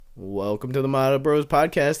Welcome to the Model Bros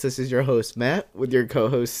podcast. This is your host Matt with your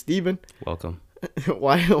co-host Steven. Welcome.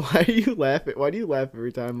 Why do you laugh? Why do you laugh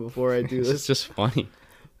every time before I do It's this? just funny.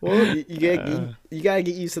 Well, you gotta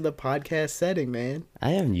get used to the podcast setting, man.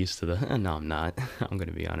 I am used to the. No, I'm not. I'm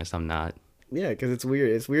gonna be honest. I'm not. Yeah, because it's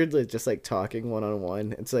weird. It's weird to just like talking one on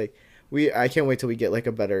one. It's like I can't wait till we get like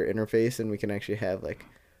a better interface and we can actually have like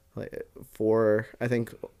four. I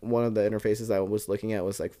think one of the interfaces I was looking at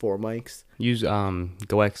was like 4 mics. Use Go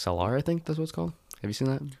XLR. I think that's what it's called. Have you seen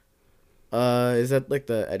that? Is that like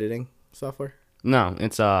the editing software? No,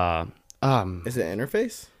 it's Is it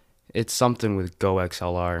interface? it's something with Go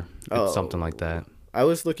XLR. It's something like that. I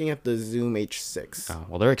was looking at the Zoom H6. Oh,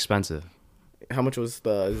 well, they're expensive. How much was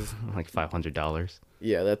the? Like $500.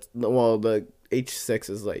 Yeah, the H6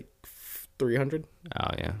 is like 300. Oh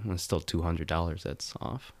yeah, it's still $200. That's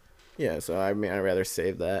off. Yeah, so I mean, I'd rather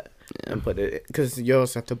save that and put it because you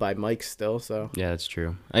also have to buy mics still. So Yeah, that's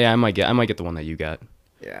true. Yeah, I might get the one that you got.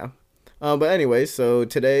 yeah, but anyway, so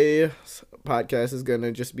today's podcast is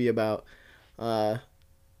gonna just be about a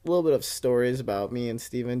little bit of stories about me and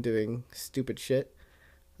Steven doing stupid shit.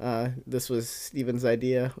 This was Steven's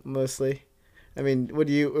idea mostly. I mean, what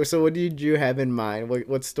did you have in mind?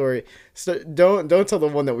 What story? So don't tell the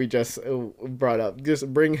one that we just brought up. Just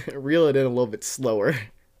reel it in a little bit slower.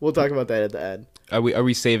 We'll talk about that at the end. Are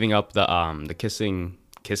we saving up the kissing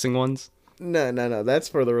ones? No. That's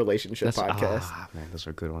for the relationship podcast. Man, those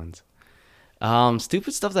are good ones.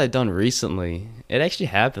 Stupid stuff that I've done recently. It actually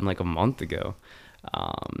happened like a month ago.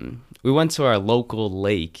 We went to our local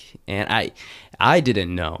lake, and I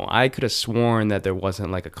didn't know. I could have sworn that there wasn't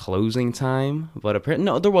like a closing time, but apparently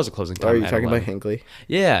no, there was a closing time. Are you at talking about 11. Hinkley?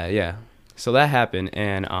 Yeah. So that happened,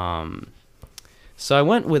 and so I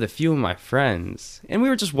went with a few of my friends, and we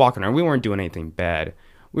were just walking around. We weren't doing anything bad.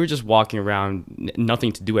 We were just walking around,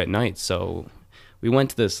 nothing to do at night. So we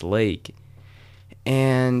went to this lake,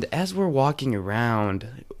 and as we're walking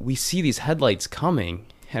around, we see these headlights coming,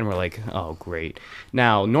 and we're like, oh, great.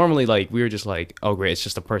 Now, normally, like, we were just like, oh, great, it's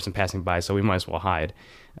just a person passing by, so we might as well hide.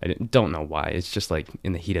 Don't know why. It's just like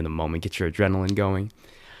in the heat of the moment, get your adrenaline going.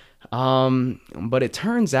 But it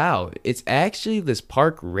turns out it's actually this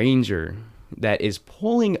park ranger that is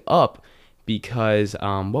pulling up because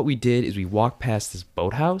what we did is we walked past this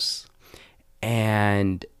boathouse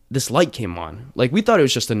and this light came on. Like, we thought it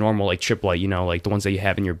was just a normal like trip light, like the ones that you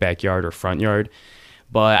have in your backyard or front yard.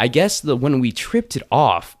 But I guess when we tripped it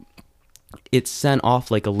off, it sent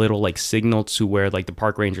off like a little like signal to where like the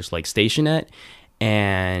park rangers like station at,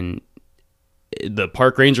 and the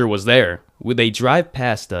park ranger was there. They drive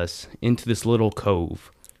past us into this little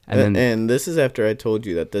cove. And this is after I told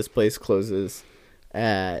you that this place closes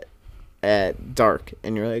at dark,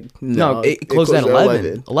 and you're like, no, it closed at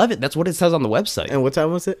 11. 11. That's what it says on the website. And what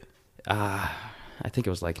time was it? I think it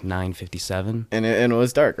was like 9:57. And it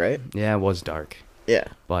was dark, right? Yeah, it was dark. Yeah.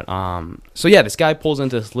 But so yeah, this guy pulls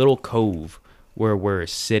into this little cove where we're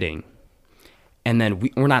sitting. And then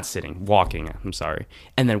we're not sitting, walking, I'm sorry.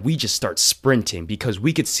 And then we just start sprinting because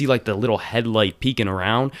we could see like the little headlight peeking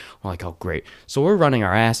around. We're like, oh, great. So we're running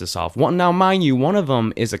our asses off. Now, mind you, one of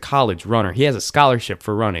them is a college runner. He has a scholarship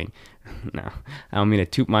for running. Now, I don't mean to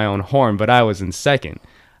toot my own horn, but I was in second.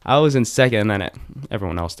 And then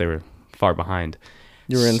everyone else, they were far behind.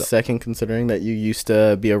 You were in second, considering that you used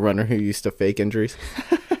to be a runner who used to fake injuries.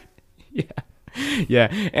 Yeah.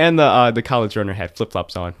 And the college runner had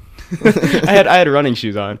flip-flops on. I had running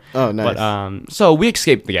shoes on. Oh, nice. But so we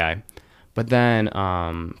escaped the guy. But then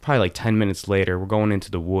probably like 10 minutes later, we're going into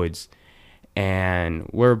the woods, and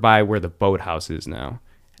we're by where the boathouse is now.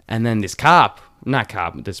 And then this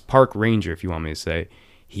this park ranger, if you want me to say,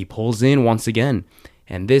 he pulls in once again.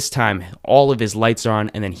 And this time, all of his lights are on,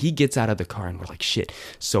 and then he gets out of the car, and we're like, shit.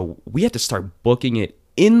 So we have to start booking it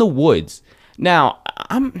in the woods. Now,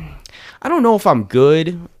 I don't know if I'm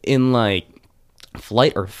good in like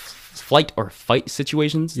flight or fight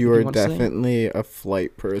situations. You are definitely a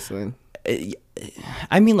flight person.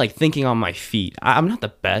 I mean, like thinking on my feet. I'm not the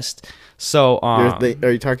best. So, are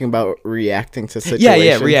you talking about reacting to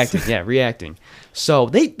situations? Reacting. So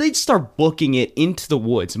they'd start booking it into the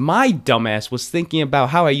woods. My dumbass was thinking about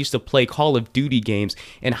how I used to play Call of Duty games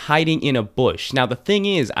and hiding in a bush. Now, the thing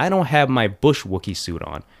is, I don't have my bush Wookiee suit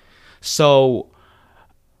on. So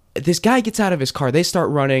this guy gets out of his car. They start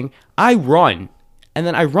running. I run. And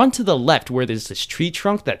then I run to the left where there's this tree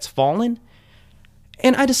trunk that's fallen.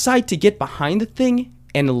 And I decide to get behind the thing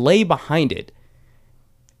and lay behind it.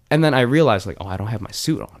 And then I realize, like, oh, I don't have my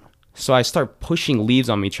suit on. So I start pushing leaves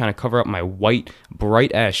on me, trying to cover up my white,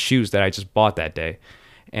 bright-ass shoes that I just bought that day.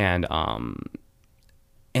 And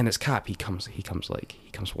And this cop, he comes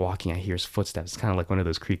walking. I hear his footsteps. It's kind of like one of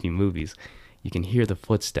those creepy movies. You can hear the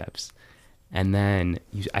footsteps, and then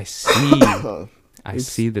I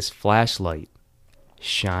see this flashlight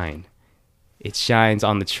shine. It shines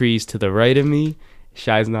on the trees to the right of me,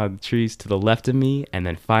 shines on the trees to the left of me, and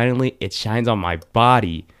then finally it shines on my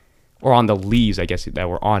body, or on the leaves, I guess, that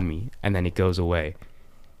were on me, and then it goes away.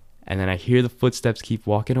 And then I hear the footsteps keep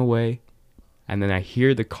walking away, and then I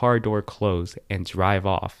hear the car door close and drive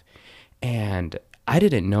off. And I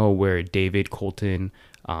didn't know where David, Colton,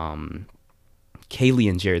 Kaylee,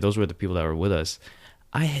 and Jerry, those were the people that were with us.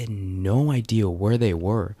 I had no idea where they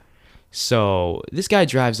were. So this guy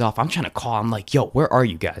drives off. I'm trying to call. I'm like, yo, where are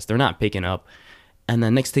you guys? They're not picking up. And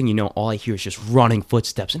then next thing you know, all I hear is just running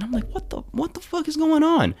footsteps. And I'm like, what the fuck is going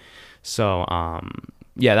on? So,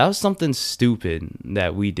 yeah, that was something stupid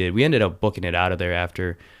that we did. We ended up booking it out of there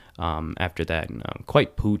after that. And,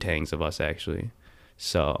 quite poo-tangs of us, actually.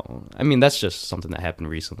 So, I mean, that's just something that happened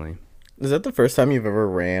recently. Is that the first time you've ever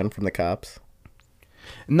ran from the cops?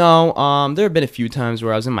 No, there have been a few times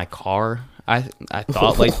where I was in my car. I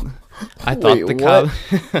thought like I thought Wait, the cop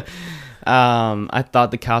I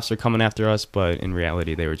thought the cops were coming after us, but in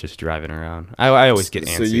reality they were just driving around. I always get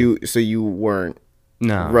antsy. So you weren't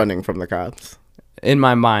No. running from the cops? In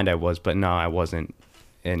my mind I was, but no, I wasn't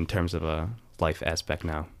in terms of a life aspect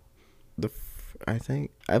now. I think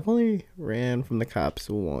I've only ran from the cops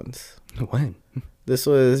once. When? This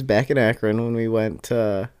was back in Akron when we went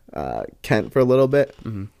to Kent for a little bit.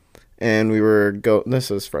 Mm-hmm. And we were this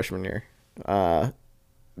was freshman year.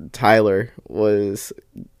 Tyler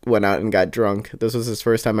went out and got drunk. This was his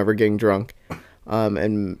first time ever getting drunk.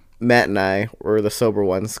 And Matt and I were the sober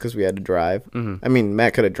ones because we had to drive. Mm-hmm. I mean,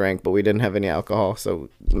 Matt could have drank, but we didn't have any alcohol, so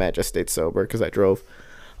Matt just stayed sober because I drove.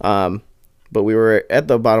 But we were at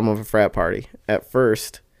the bottom of a frat party. At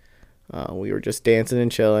first, we were just dancing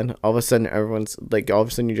and chilling. All of a sudden,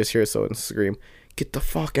 you just hear someone scream, "Get the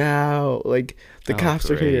fuck out!" Like, the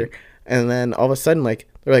cops are here. And then all of a sudden, like,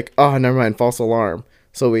 they're like, "Oh, never mind, false alarm."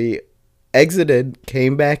 So we exited,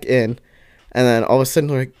 came back in, and then all of a sudden,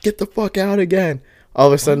 they're like, "Get the fuck out again." All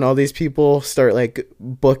of a sudden, all these people start, like,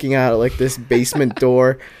 booking out, like, this basement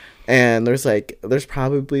door. And there's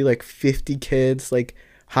probably, like, 50 kids, like,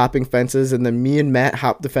 hopping fences. And then me and Matt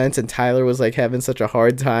hopped the fence, and Tyler was, like, having such a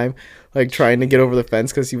hard time, like, trying to get over the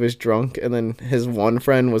fence because he was drunk. And then his one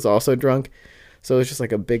friend was also drunk. So it was just,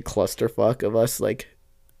 like, a big clusterfuck of us, like,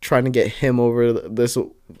 trying to get him over this,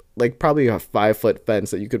 like, probably a 5-foot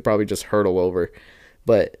fence that you could probably just hurdle over.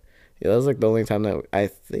 But yeah, that was, like, the only time that I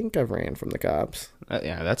think I've ran from the cops.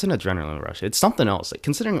 Yeah, that's an adrenaline rush. It's something else. Like,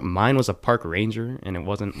 considering mine was a park ranger and it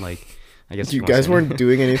wasn't like, I guess you guys weren't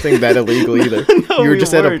doing anything that illegal either. No, you were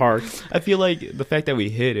just at a park. I feel like the fact that we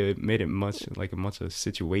hit it made it much of a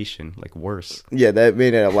situation like worse. Yeah, that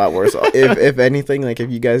made it a lot worse. if anything, like, if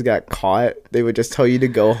you guys got caught, they would just tell you to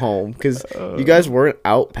go home because you guys weren't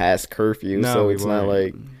out past curfew. No, so it's not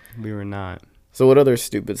like we were not. So what other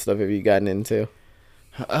stupid stuff have you gotten into?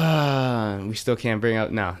 We still can't bring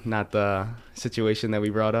up not the situation that we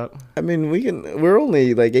brought up. I mean, we're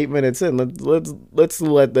only like 8 minutes in. Let's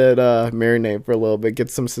let that marinate for a little bit,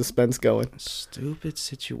 get some suspense going. Stupid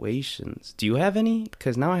situations. Do you have any?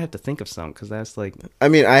 Because now I have to think of some. Because that's like, I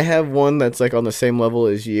mean, I have one that's like on the same level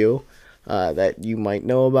as you, that you might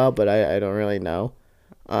know about, but I don't really know.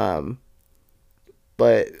 So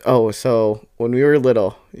when we were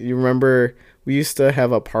little, you remember we used to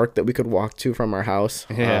have a park that we could walk to from our house,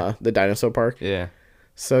 the dinosaur park. Yeah.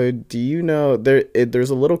 So do you know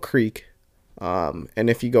there's a little creek, and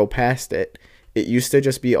if you go past it, it used to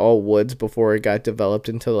just be all woods before it got developed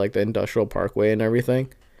into like the industrial parkway and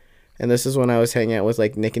everything. And this is when I was hanging out with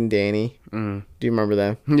like Nick and Danny. Do you remember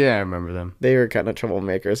them? Yeah, I remember them. They were kind of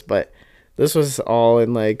troublemakers, but this was all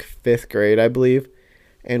in like 5th grade, I believe.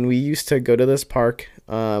 And we used to go to this park.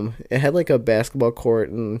 It had like a basketball court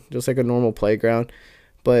and just like a normal playground,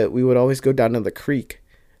 but we would always go down to the creek.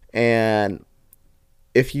 And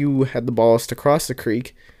if you had the balls to cross the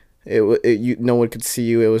creek, no one could see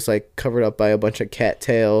you. It was like covered up by a bunch of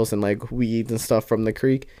cattails and like weeds and stuff from the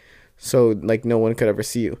creek, so like no one could ever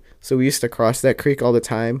see you. So we used to cross that creek all the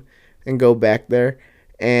time and go back there.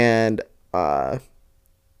 And this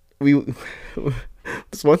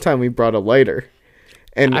one time we brought a lighter.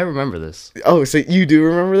 And I remember this. Oh, so you do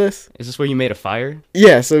remember this? Is this where you made a fire?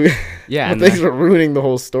 Yeah, so yeah. Thanks for ruining the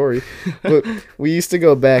whole story. But we used to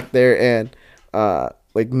go back there and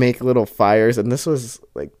like make little fires, and this was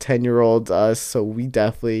like 10-year-olds us, so we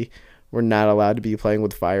definitely were not allowed to be playing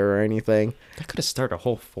with fire or anything. That could have started a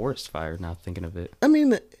whole forest fire, now thinking of it. I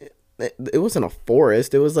mean, it wasn't a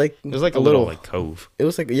forest. It was like a little like cove. It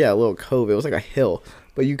was like, yeah, a little cove. It was like a hill.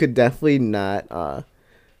 but you could definitely not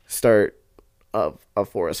start a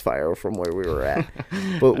forest fire from where we were at.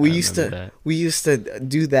 But we used to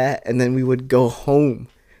do that, and then we would go home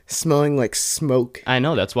smelling like smoke. I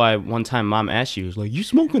know. That's why one time Mom asked you, was like, "You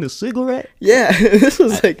smoking a cigarette?" Yeah, this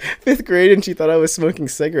was like 5th grade, and she thought I was smoking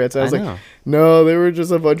cigarettes. I was like, no, they were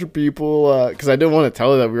just a bunch of people, because I didn't want to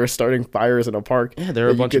tell her that we were starting fires in a park. Yeah, there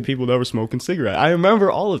were a bunch of people that were smoking cigarettes. I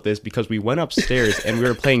remember all of this because we went upstairs and we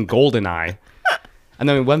were playing GoldenEye, and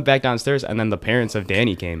then we went back downstairs, and then the parents of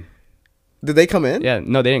Danny came. Did they come in? Yeah,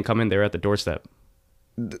 no, they didn't come in. They were at the doorstep.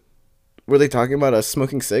 Were they talking about us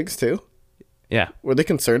smoking cigs too? Yeah. Were they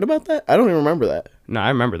concerned about that? I don't even remember that. No, I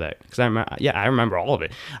remember that because I remember all of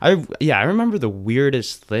it. I remember the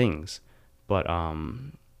weirdest things, but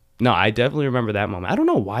no, I definitely remember that moment. I don't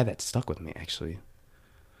know why that stuck with me actually,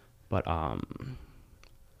 but I'm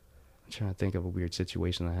trying to think of a weird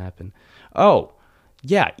situation that happened. Oh,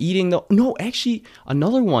 yeah, actually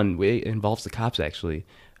another one involves the cops actually.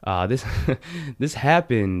 This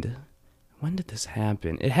happened. When did this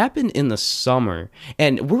happen? It happened in the summer,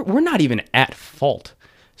 and we're not even at fault.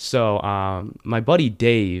 So my buddy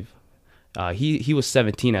Dave, he was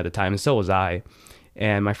 17 at the time, and so was I.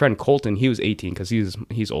 And my friend Colton, he was 18 because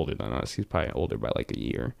he's older than us. He's probably older by like a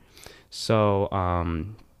year. So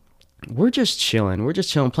we're just chilling. We're just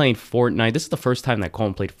chilling, playing Fortnite. This is the first time that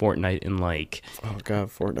Colton played Fortnite in like... Oh, God,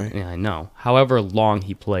 Fortnite. Yeah, I know. However long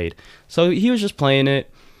he played. So he was just playing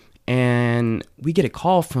it. And we get a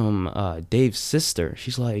call from Dave's sister.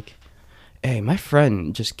 She's like, "Hey, my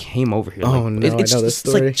friend just came over here." Oh, no, I know this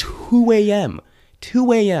story. It's like 2 a.m.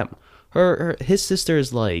 2 a.m. His sister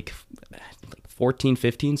is like 14,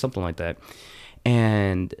 15, something like that.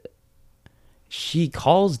 And she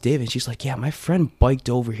calls Dave and she's like, "Yeah, my friend biked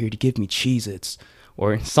over here to give me Cheez-Its."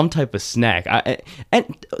 Or some type of snack.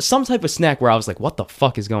 And some type of snack where I was like, what the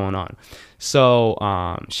fuck is going on? So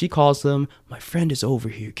she calls them. "My friend is over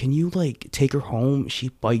here. Can you like take her home? She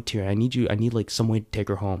biked here. I need like some way to take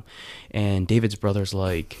her home." And David's brother's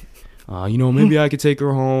like, maybe I could take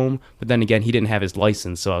her home. But then again, he didn't have his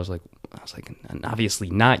license. So I was like, obviously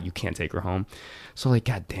not. You can't take her home. So like,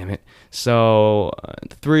 God damn it. So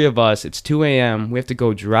the three of us, it's 2 a.m. We have to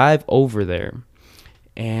go drive over there.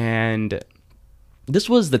 And this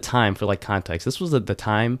was the time, for like context, this was the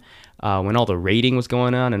time when all the raiding was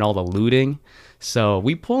going on and all the looting. So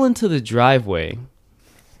we pull into the driveway.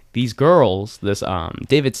 These girls,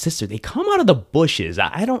 David's sister, they come out of the bushes.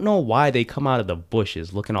 I don't know why they come out of the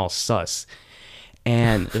bushes looking all sus.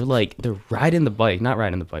 And they're riding the bike, not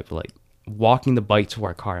riding the bike, but like walking the bike to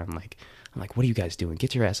our car. I'm like, "What are you guys doing?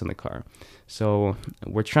 Get your ass in the car." So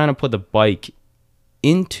we're trying to put the bike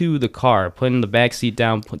into the car, putting the back seat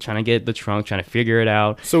down, trying to get the trunk, trying to figure it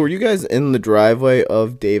out. So were you guys in the driveway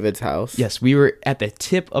of David's house? Yes, we were at the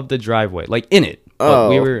tip of the driveway, like in it. Oh,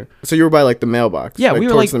 we were. So you were by like the mailbox? Yeah, we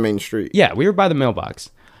were towards like the main street. Yeah, we were by the mailbox,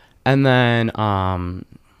 and then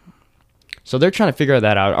so they're trying to figure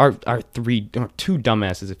that out. Our two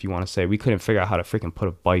dumbasses, if you want to say, we couldn't figure out how to freaking put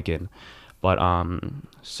a bike in, but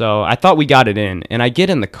so I thought we got it in, and I get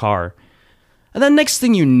in the car. And then next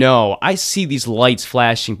thing you know, I see these lights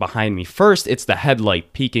flashing behind me. First, it's the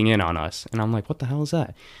headlight peeking in on us. And I'm like, what the hell is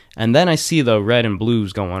that? And then I see the red and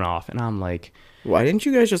blues going off. And I'm like... Why didn't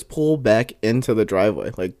you guys just pull back into the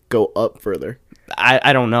driveway? Like, go up further?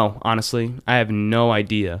 I don't know, honestly. I have no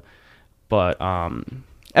idea. But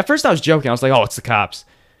at first I was joking. I was like, oh, it's the cops.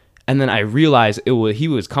 And then I realized he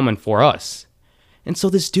was coming for us. And so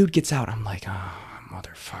this dude gets out. I'm like, oh,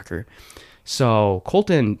 motherfucker. So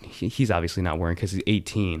Colton, he's obviously not worrying because he's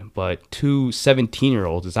 18, but two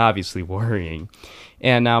 17-year-olds is obviously worrying.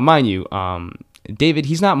 And now, mind you, David,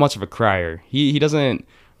 he's not much of a crier. He doesn't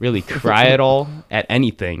really cry at all at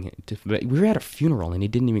anything. We were at a funeral and he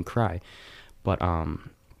didn't even cry. But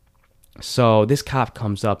so this cop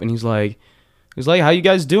comes up and he's like, "How you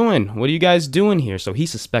guys doing? What are you guys doing here?" So he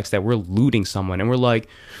suspects that we're looting someone, and we're like,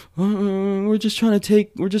 we're just trying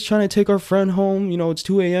to take our friend home. It's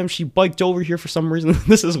 2 a.m. She biked over here for some reason."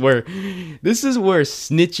 This is where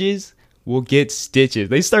snitches will get stitches.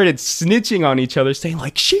 They started snitching on each other, saying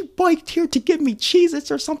like, "She biked here to give me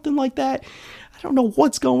Cheez-Its," or something like that. I don't know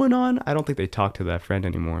what's going on. I don't think they talk to that friend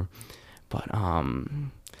anymore. But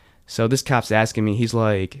so this cop's asking me. He's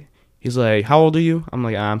like, "How old are you?" I'm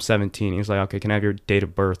like, "I'm 17. He's like, "Okay, can I have your date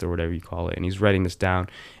of birth," or whatever you call it? And he's writing this down.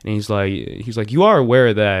 And he's like, "You are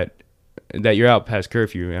aware that you're out past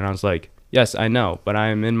curfew?" And I was like, "Yes, I know, but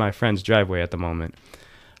I'm in my friend's driveway at the moment."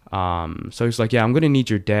 So he's like, "Yeah, I'm gonna need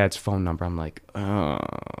your dad's phone number." I'm like, "Oh,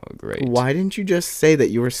 great." Why didn't you just say that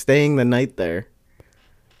you were staying the night there?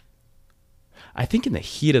 I think in the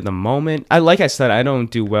heat of the moment, like I said, I don't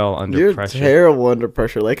do well under You're pressure. terrible under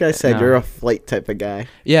pressure. Like I said, No. you're a flight type of guy.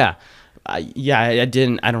 Yeah. I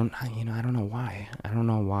didn't, I don't know why. I don't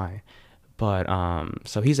know why. But,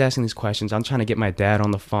 so he's asking these questions. I'm trying to get my dad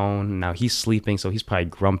on the phone. Now he's sleeping, so he's probably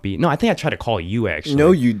grumpy. No, I think I tried to call you, actually.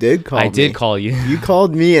 No, you did call me. I did call you. You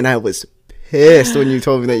called me, and I was pissed when you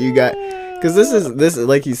told me that you got... Because this is,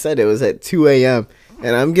 like you said, it was at 2 a.m.,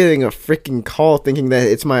 and I'm getting a freaking call thinking that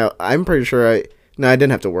it's my... I'm pretty sure I didn't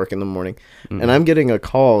have to work in the morning. Mm. And I'm getting a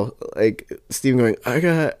call, like, Steven going, I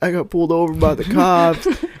got pulled over by the cops.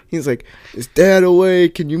 He's like, is Dad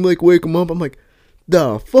awake? Can you, like, wake him up? I'm like,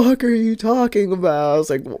 the fuck are you talking about? I was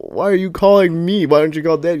like, why are you calling me? Why don't you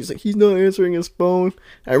call Dad? He's like, he's not answering his phone.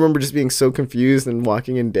 I remember just being so confused and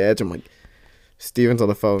walking in Dad's. I'm like, Steven's on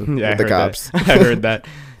the phone with the cops. I heard that.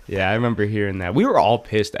 Yeah, I remember hearing that. We were all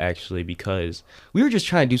pissed, actually, because we were just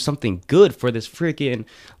trying to do something good for this freaking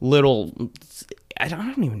little... I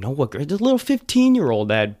don't even know what girl, this little 15-year-old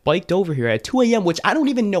that biked over here at 2 a.m., which I don't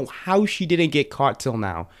even know how she didn't get caught till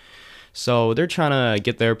now. So they're trying to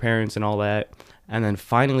get their parents and all that. And then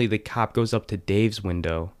finally the cop goes up to Dave's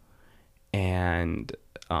window and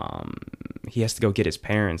he has to go get his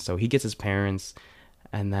parents. So he gets his parents,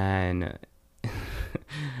 and then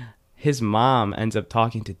his mom ends up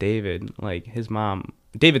talking to David. Like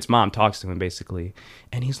David's mom talks to him basically,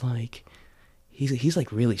 and he's like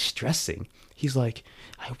really stressing. He's like,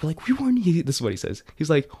 we weren't. This is what he says.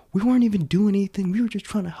 He's like, we weren't even doing anything. We were just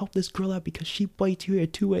trying to help this girl out because she bites you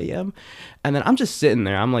at 2 a.m. And then I'm just sitting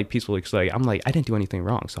there. I'm like peacefully, I'm like, I didn't do anything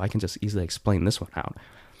wrong, so I can just easily explain this one out.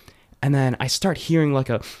 And then I start hearing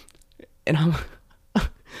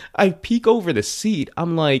I peek over the seat.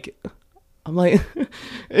 I'm like,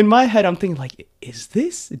 in my head, I'm thinking like, is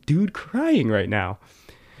this dude crying right now?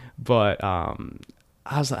 But I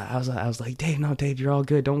was like, Dave, you're all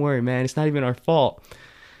good. Don't worry, man. It's not even our fault.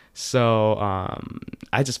 So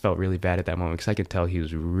I just felt really bad at that moment because I could tell he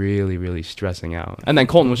was really, really stressing out. And then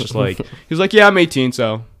Colton was just like, he was like, yeah, I'm 18,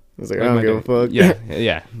 so. I was like, I don't give a fuck.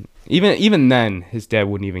 Yeah. Even then, his dad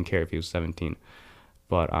wouldn't even care if he was 17.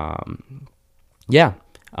 But yeah.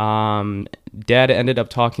 Dad ended up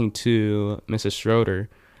talking to Mrs. Schroeder.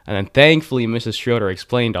 And then thankfully, Mrs. Schroeder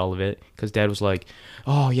explained all of it because Dad was like,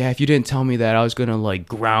 oh, yeah, if you didn't tell me that, I was going to, like,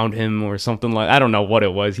 ground him or something like I don't know what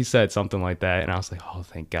it was. He said something like that. And I was like, oh,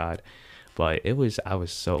 thank God. But I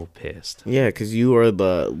was so pissed. Yeah, because you are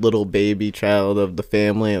the little baby child of the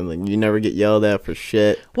family, and like, you never get yelled at for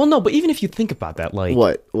shit. Well, no, but even if you think about that, like...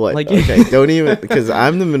 What? Like, okay, don't even... Because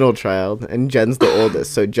I'm the middle child, and Jen's the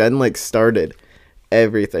oldest. So Jen, like, started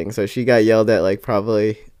everything. So she got yelled at, like,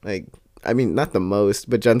 probably, like... I mean, not the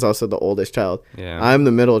most, but Jen's also the oldest child. Yeah. I'm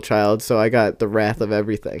the middle child, so I got the wrath of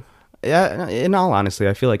everything. Yeah, in all honesty,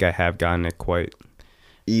 I feel like I have gotten it quite...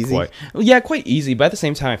 Easy? Quite easy, but at the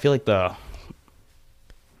same time, I feel like the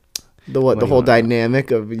whole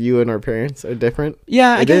dynamic of you and our parents are different?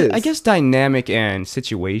 Yeah, I guess dynamic and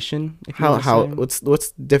situation.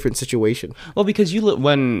 What's different situation? Well, because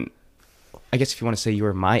I guess if you want to say you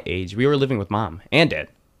were my age, we were living with Mom and Dad.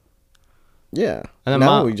 Yeah. And then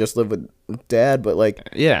now we just live with Dad, but like...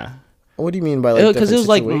 Yeah. What do you mean by like because it was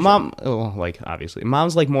situation? like Mom... Well, like, obviously.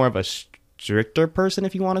 Mom's like more of a stricter person,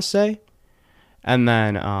 if you want to say. And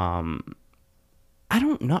then, I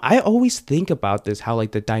don't know. I always think about this, how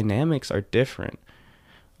like the dynamics are different.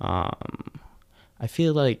 I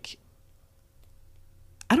feel like...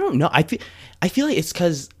 I don't know. I feel like it's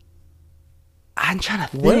because... I'm trying to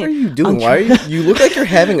think. What are you doing? Why are you look like you're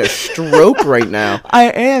having a stroke right now. I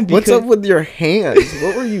am. What's up with your hands?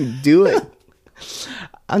 What were you doing?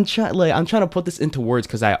 I'm trying to put this into words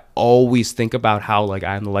because I always think about how like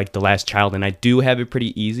I'm like the last child and I do have it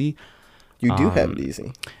pretty easy. You do have it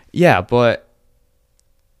easy. Yeah, but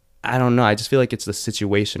I don't know. I just feel like it's the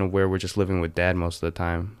situation of where we're just living with Dad most of the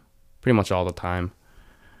time, pretty much all the time.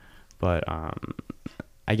 But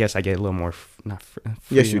I guess I get a little more freedom.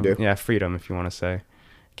 Yes, you do. Yeah, freedom, if you want to say.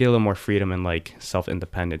 Get a little more freedom and like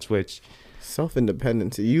self-independence, which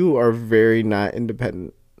self-independence. You are very not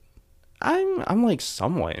independent. I'm like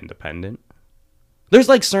somewhat independent. There's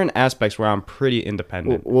like certain aspects where I'm pretty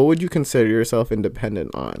independent. What would you consider yourself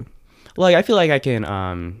independent on? Like I feel like I can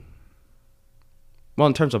well,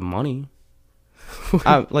 in terms of money.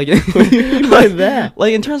 Like what do you mean by that?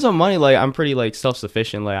 Like in terms of money, like I'm pretty like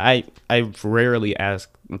self-sufficient. Like I rarely ask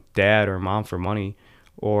Dad or Mom for money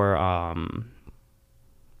or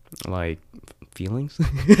like feelings. not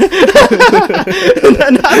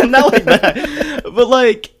like that. But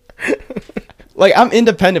like like I'm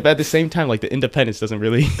independent, but at the same time, like the independence doesn't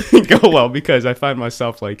really go well because I find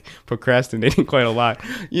myself like procrastinating quite a lot.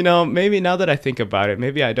 You know, maybe now that I think about it,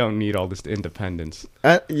 maybe I don't need all this independence.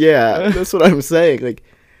 Yeah, that's what I'm saying. Like,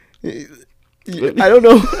 I don't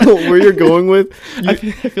know where you're going with. I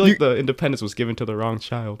feel like the independence was given to the wrong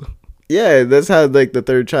child. Yeah, that's how like the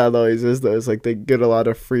third child always is though. It's like they get a lot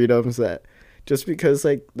of freedoms that just because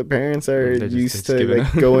like the parents are used to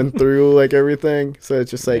like going through like everything, so it's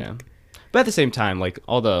just like. Yeah. But at the same time, like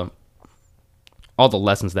all the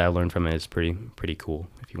lessons that I learned from it is pretty cool,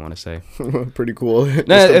 if you want to say. Pretty cool.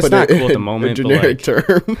 No, it's not cool at the moment. A generic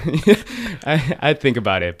term. I think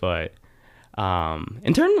about it, but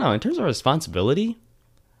in terms of responsibility,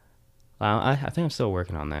 I think I'm still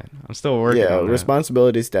working on that. I'm still working. Yeah, on that.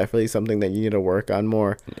 Responsibility is definitely something that you need to work on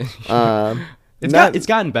more. It's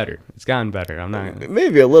gotten better. It's gotten better. I'm not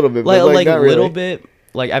maybe a little bit, like but like a not little really. bit.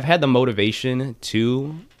 Like I've had the motivation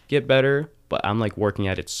to get better, but I'm like working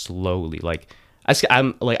at it slowly. Like I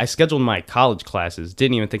scheduled my college classes.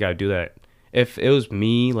 Didn't even think I would do that. If it was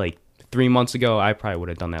me like 3 months ago, I probably would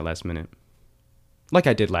have done that last minute. Like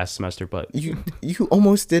I did last semester, but you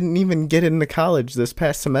almost didn't even get into college this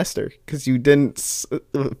past semester because you didn't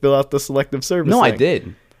fill out the selective service. No, thing. I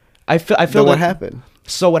did. I feel Then like what happened?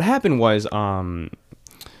 So what happened was,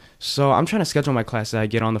 so I'm trying to schedule my classes. I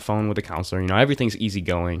get on the phone with the counselor. You know, everything's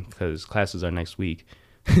easygoing because classes are next week.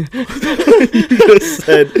 You just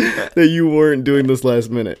said that you weren't doing this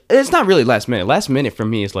last minute. It's not really last minute. Last minute for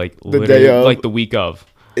me is like The literally day of. like the week of.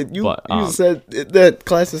 You said that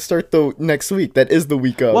classes start the next week. That is the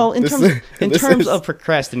week of. Well, in terms of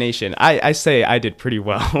procrastination, I say I did pretty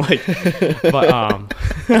well. Like, but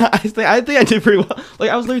I think I did pretty well.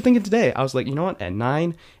 Like I was literally thinking today. I was like, you know what? At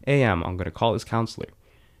 9 a.m. I'm gonna call this counselor.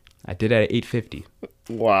 I did it at 8:50.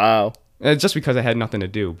 Wow. Just because I had nothing to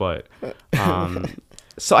do, but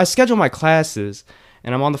so I schedule my classes,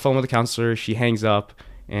 and I'm on the phone with the counselor. She hangs up,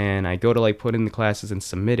 and I go to like put in the classes and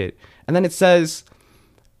submit it, and then it says,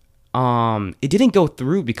 it didn't go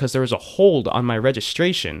through because there was a hold on my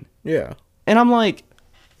registration. Yeah. And I'm like,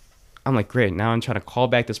 great. Now I'm trying to call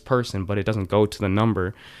back this person, but it doesn't go to the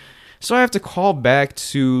number. So I have to call back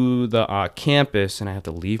to the campus, and I have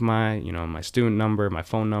to leave my student number, my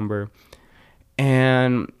phone number,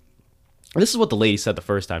 and this is what the lady said the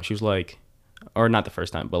first time. She was like, or not the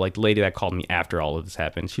first time, but like the lady that called me after all of this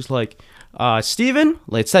happened. She's like, Steven,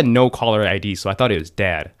 like, it said no caller ID, so I thought it was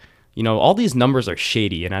dad. You know, all these numbers are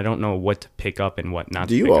shady, and I don't know what to pick up and what not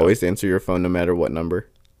to pick up. Do you always answer your phone no matter what number?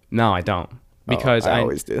 No, I don't. Because I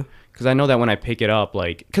always do. Because I know that when I pick it up,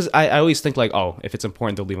 like, because I always think like, oh, if it's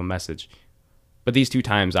important, they'll leave a message. But these 2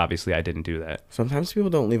 times, obviously, I didn't do that. Sometimes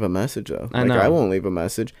people don't leave a message, though. I know. I won't leave a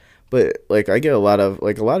message. But, like, I get a lot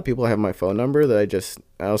of people have my phone number that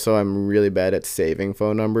I'm really bad at saving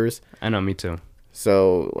phone numbers. I know, me too.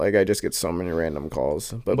 So, like, I just get so many random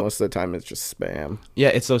calls. But most of the time, it's just spam. Yeah,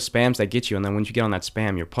 it's those spams that get you. And then once you get on that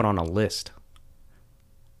spam, you're put on a list.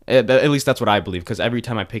 At least that's what I believe. Because every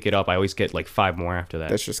time I pick it up, I always get, like, 5 more after that.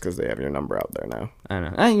 That's just because they have your number out there now. I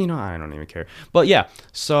know. I don't even care. But, yeah.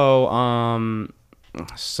 So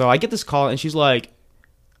I get this call, and she's like,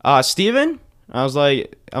 Steven? I'm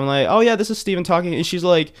like, oh, yeah, this is Steven talking. And she's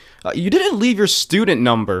like, you didn't leave your student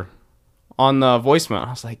number on the voicemail. I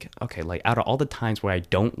was like, okay, like out of all the times where I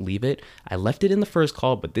don't leave it, I left it in the first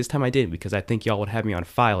call, but this time I didn't because I think y'all would have me on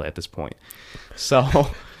file at this point. So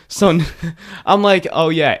I'm like, oh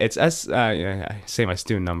yeah, it's I say my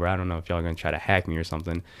student number. I don't know if y'all are going to try to hack me or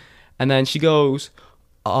something. And then she goes,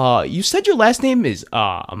 you said your last name is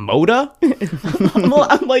Moda?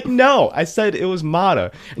 I'm like, no, I said it was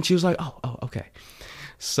Mata. And she was like, oh, okay.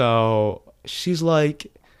 So she's like,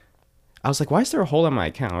 I was like, why is there a hold on my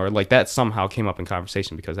account? Or like that somehow came up in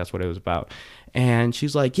conversation because that's what it was about. And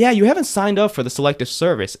she's like, yeah, you haven't signed up for the selective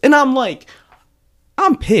service. And I'm like,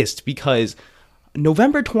 I'm pissed because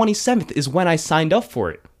November 27th is when I signed up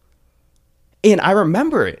for it. And I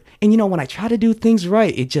remember it. And, you know, when I try to do things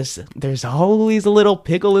right, there's always a little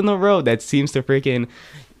pickle in the road that seems to freaking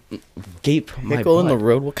gape my butt. Pickle in the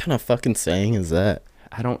road? What kind of fucking saying is that?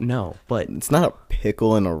 I don't know, but it's not a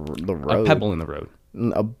pickle in the road. A pebble in the road.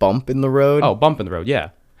 A bump in the road? Oh, bump in the road,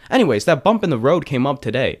 yeah. Anyways, that bump in the road came up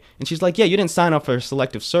today. And she's like, yeah, you didn't sign up for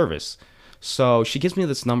selective service. So she gives me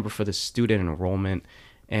this number for the student enrollment.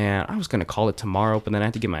 And I was going to call it tomorrow, but then I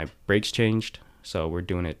had to get my brakes changed. So we're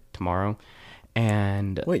doing it tomorrow.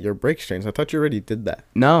 And wait, your brakes changed? I thought you already did that.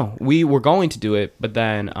 No, we were going to do it, but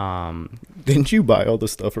then didn't you buy all the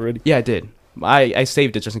stuff already? Yeah, I did. I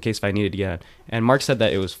saved it just in case if I needed to get it. And Mark said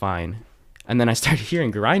that it was fine. And then I started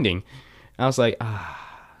hearing grinding. And I was like,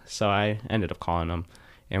 So I ended up calling them.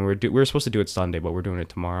 And we were supposed to do it Sunday, but we're doing it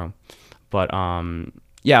tomorrow. But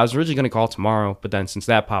yeah, I was originally gonna call tomorrow, but then since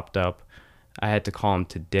that popped up, I had to call him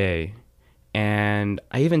today. And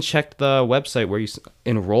I even checked the website where you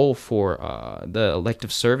enroll for the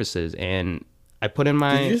elective services, and I put in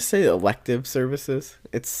my. Did you just say elective services?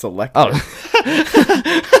 It's selective.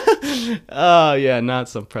 Oh. Oh yeah, not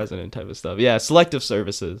some president type of stuff. Yeah, selective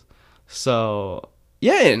services. So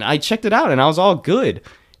yeah, and I checked it out, and I was all good.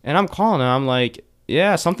 And I'm calling, and I'm like,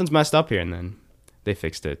 yeah, something's messed up here, and then they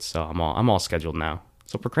fixed it, so I'm all scheduled now.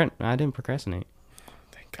 So I didn't procrastinate.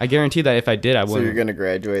 I guarantee that if I did, I wouldn't. So you're gonna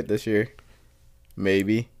graduate this year?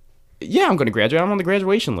 Maybe. Yeah, I'm gonna graduate. I'm on the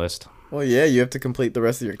graduation list. Well, yeah, you have to complete the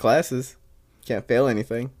rest of your classes. Can't fail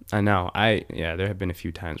anything. I know. There have been a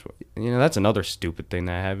few times where, that's another stupid thing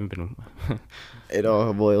that I haven't been. It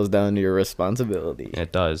all boils down to your responsibility.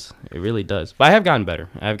 It does. It really does. But I have gotten better.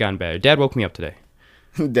 Dad woke me up today.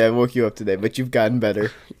 Dad woke you up today, but you've gotten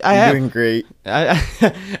better. I You're have. doing great.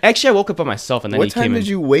 Actually, I woke up by myself, and then What he came time in. did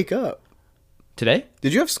you wake up? Today?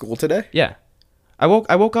 Did you have school today? Yeah. I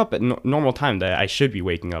woke up at normal time that I should be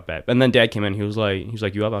waking up at. And then Dad came in. He was like,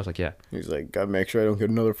 you up? I was like, yeah. He's like, gotta make sure I don't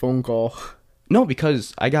get another phone call. No,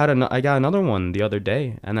 because I got another one the other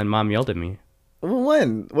day, and then Mom yelled at me.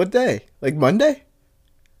 When? What day? Like Monday?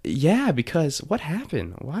 Yeah, because what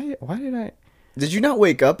happened? Why did I? Did you not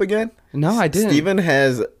wake up again? No, I didn't. Steven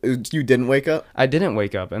has. You didn't wake up? I didn't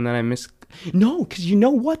wake up, and then I missed. No, because you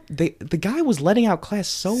know what? The guy was letting out class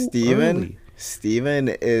so early. Steven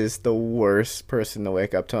is the worst person to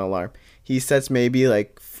wake up to an alarm. He sets maybe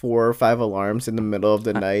like 4 or 5 alarms in the middle of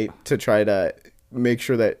the night to try to make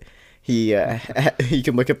sure that he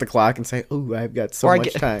can look at the clock and say, "Oh, I've got so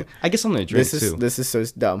much time." I get something to drink too. This is so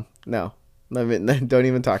dumb. No, don't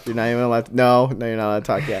even talk. You're not even allowed. No, you're not allowed to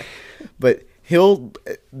talk yet. But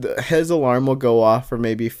his alarm will go off for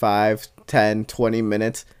maybe 5, 10, 20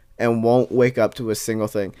 minutes and won't wake up to a single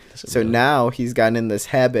thing. So now he's gotten in this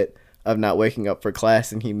habit of not waking up for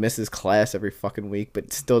class, and he misses class every fucking week,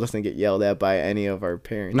 but still doesn't get yelled at by any of our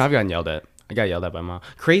parents. No, I've gotten yelled at. I got yelled at by Mom.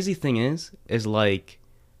 Crazy thing is like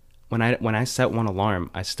when I set one alarm,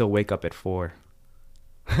 I still wake up at 4.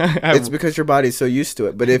 It's because your body's so used to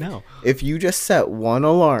it. But if you just set one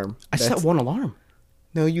alarm, I set one alarm.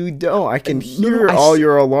 No, you don't. I can hear all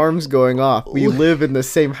your alarms going off. We live in the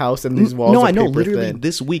same house, and these walls. No, are I know. paper Literally, thin.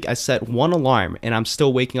 this week I set one alarm, and I'm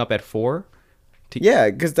still waking up at 4. Yeah,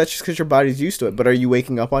 because that's just because your body's used to it. But are you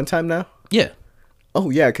waking up on time now? Yeah. Oh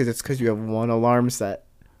yeah, because it's because you have one alarm set.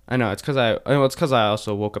 I know. It's because I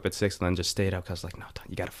also woke up at 6 and then just stayed up because I was like, no,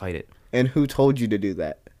 you got to fight it. And who told you to do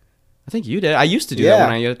that? I think you did. I used to do that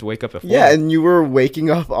when I had to wake up at 4. Yeah, and you were waking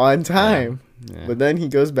up on time. Yeah. But then he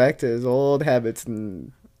goes back to his old habits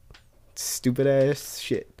and stupid ass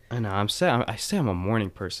shit. I know. I say I'm a morning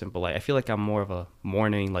person, but like I feel like I'm more of a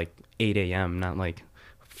morning, like 8 a.m., not like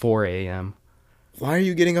 4 a.m. Why are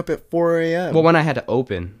you getting up at 4 a.m.? Well, when I had to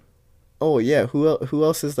open. Oh yeah, who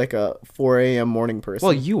else is like a 4 a.m. morning person?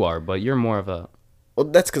 Well, you are, but you're more of a. Well,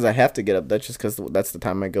 that's because I have to get up. That's just because that's the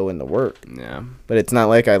time I go into work. Yeah. But it's not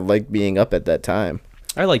like I like being up at that time.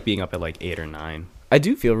 I like being up at like 8 or 9. I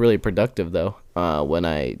do feel really productive though when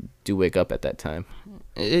I do wake up at that time.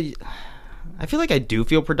 I feel like I do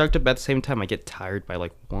feel productive, but at the same time I get tired by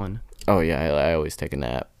like 1. Oh yeah, I always take a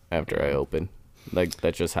nap after I open. Like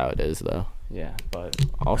that's just how it is though. Yeah, but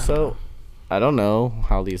also, I don't know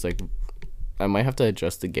how these like. I might have to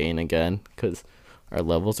adjust the gain again because our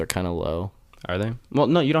levels are kind of low. Are they? Well,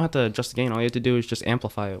 no, you don't have to adjust the gain. All you have to do is just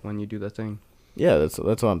amplify it when you do the thing. Yeah, that's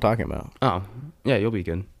what I'm talking about. Oh, yeah, you'll be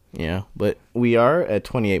good. Yeah, but we are at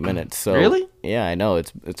 28 minutes. So really? Yeah, I know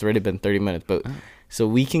it's already been 30 minutes, but so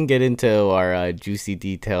we can get into our juicy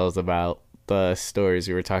details about the stories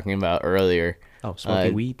we were talking about earlier. Oh,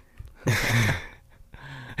 smoking weed.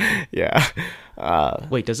 Yeah.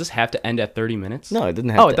 Wait, does this have to end at 30 minutes? No, it doesn't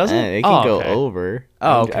have to. It doesn't. End. It can go okay. over.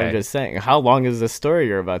 Okay. I'm just saying. How long is the story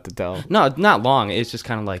you're about to tell? No, not long. It's just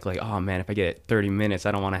kind of like, oh man, if I get 30 minutes,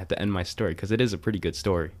 I don't want to have to end my story because it is a pretty good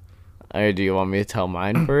story. Or do you want me to tell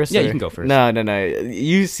mine first? Yeah, you can go first. No.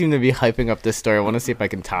 You seem to be hyping up this story. I want to see if I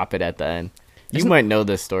can top it at the end. You might know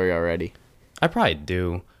this story already. I probably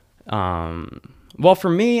do. Well, for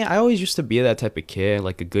me, I always used to be that type of kid,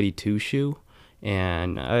 like a goody two-shoe.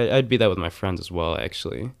 And I'd be that with my friends as well,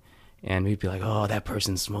 actually. And we'd be like, oh, that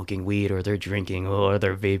person's smoking weed, or they're drinking, or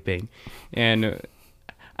they're vaping. And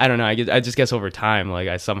I don't know. I just guess over time, like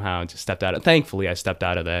I somehow just stepped out of. Thankfully, I stepped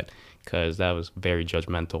out of that because that was very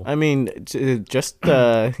judgmental. I mean, just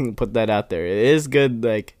put that out there. It is good.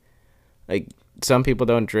 Like some people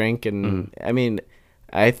don't drink, and I mean,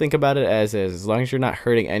 I think about it as long as you're not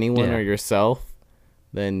hurting anyone or yourself,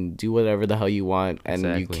 then do whatever the hell you want,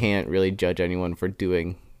 and you can't really judge anyone for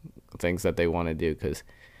doing things that they want to do, because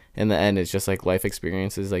in the end, it's just like life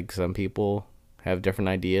experiences. Like some people have different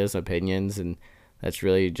ideas, opinions, and that's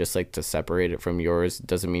really just like to separate it from yours.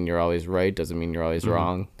 Doesn't mean you're always right. Doesn't mean you're always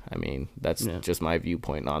wrong. I mean, that's just my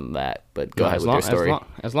viewpoint on that. But go ahead with your story.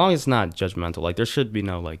 As long as it's not judgmental, like there should be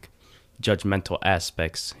no like judgmental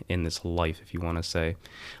aspects in this life, if you want to say.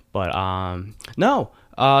 But no.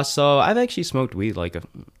 So I've actually smoked weed like a.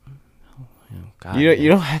 God, you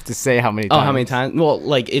don't have to say how many times. Oh, how many times? Well,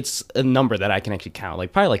 like it's a number that I can actually count.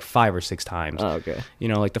 Like probably like 5 or 6 times. Oh, okay. You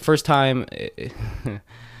know, like the first time.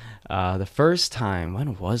 The first time.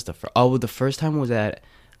 When was the first? Oh, the first time was at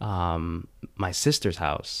my sister's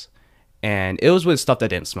house, and it was with stuff that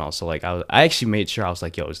didn't smell. So like I actually made sure I was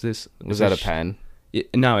like, yo, is this? Was that a pen?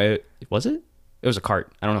 No, it was it. It was a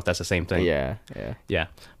cart. I don't know if that's the same thing. Yeah. But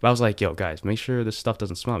I was like, yo, guys, make sure this stuff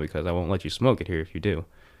doesn't smell because I won't let you smoke it here if you do.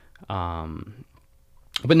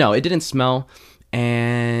 But no, it didn't smell,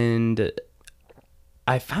 and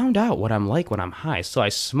I found out what I'm like when I'm high. So I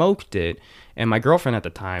smoked it, and my girlfriend at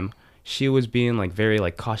the time, she was being like very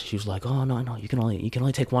like cautious. She was like, "Oh no, you can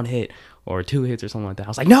only take 1 hit or 2 hits or something like that." I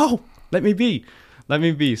was like, "No, let me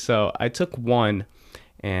be." So I took one,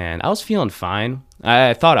 and I was feeling fine.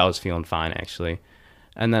 I thought I was feeling fine actually,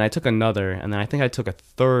 and then I took another, and then I think I took a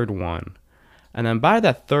third one. And then by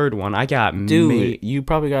that third one, I got you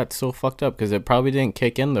probably got so fucked up because it probably didn't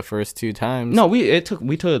kick in the first 2 times. No, we took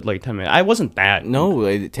like 10 minutes. I wasn't that. No,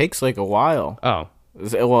 it takes like a while. Oh.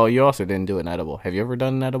 Well, you also didn't do an edible. Have you ever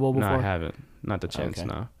done an edible before? No, I haven't. Not the chance, okay.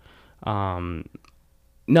 No.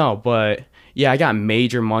 No, but yeah, I got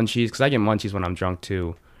major munchies because I get munchies when I'm drunk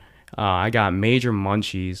too. I got major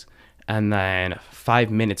munchies, and then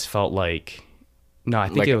 5 minutes felt like I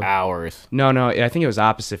think like hours. No, I think it was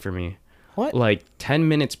opposite for me. What? Like 10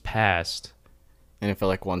 minutes passed. And it felt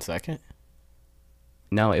like 1 second?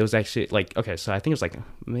 No, it was actually like, okay, so I think it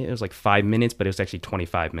was like 5 minutes, but it was actually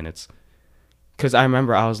 25 minutes. Because I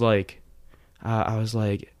remember I was like,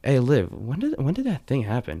 hey, Liv, when did that thing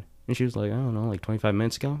happen? And she was like, I don't know, like 25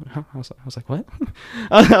 minutes ago. I was like, what?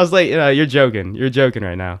 I was like, you're joking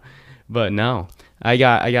right now. But no, I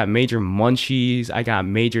got major munchies. I got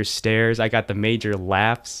major stares. I got the major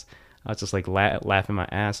laughs. I was just like laughing my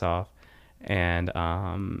ass off. And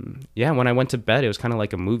when I went to bed, it was kind of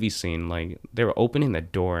like a movie scene. Like they were opening the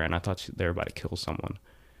door, and I thought they were about to kill someone.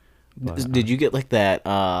 But, did you get like that?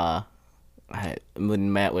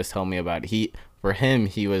 When Matt was telling me about it, for him,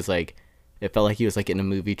 he was like, it felt like he was like in a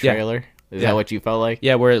movie trailer. Yeah. Is that what you felt like?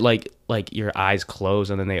 Yeah, where like your eyes close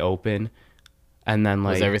and then they open, and then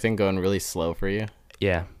like was everything going really slow for you?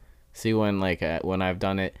 Yeah. See, when I've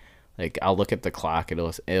done it, like I'll look at the clock,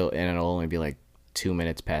 it'll only be like 2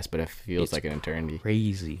 minutes past, but it feels like an eternity.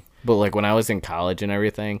 Crazy. But like when I was in college and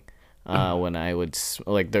everything, when I would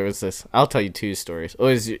like there was this. I'll tell you 2 stories.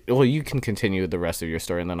 Well, you can continue with the rest of your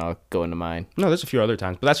story, and then I'll go into mine. No, there's a few other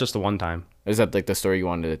times, but that's just the one time. Is that like the story you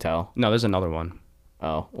wanted to tell? No, there's another one.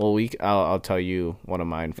 Oh well, I'll tell you one of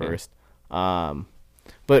mine first. Yeah.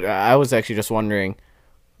 But I was actually just wondering,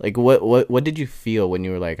 like, what did you feel when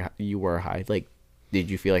you were high? Like, did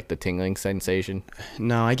you feel like the tingling sensation?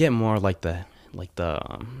 No, I get more like the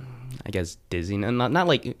I guess dizziness. Not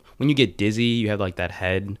like when you get dizzy, you have like that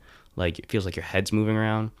head, like it feels like your head's moving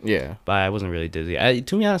around. Yeah. But I wasn't really dizzy.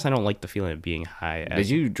 To be honest, I don't like the feeling of being high. Did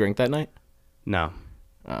you drink that night? No.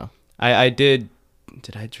 Oh. I did.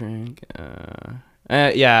 Did I drink?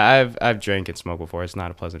 Yeah, I've drank and smoked before. It's not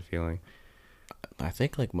a pleasant feeling. I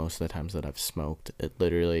think like most of the times that I've smoked, it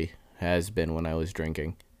literally has been when I was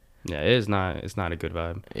drinking. Yeah, it's not a good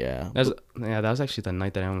vibe. Yeah. That was actually the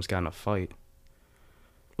night that I almost got in a fight.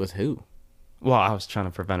 With who? Well, I was trying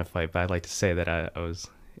to prevent a fight, but I'd like to say that I was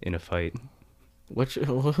in a fight.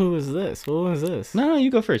 Who is this? What was this? No, you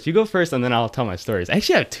go first. You go first, and then I'll tell my stories. I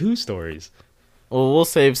actually have 2 stories. Well, we'll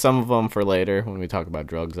save some of them for later when we talk about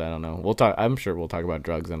drugs. I don't know. I'm sure we'll talk about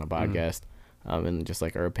drugs on a podcast, and just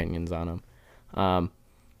like our opinions on them.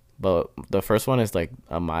 But the first one is like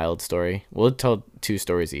a mild story. We'll tell 2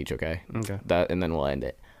 stories each, okay? Okay. And then we'll end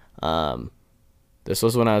it. This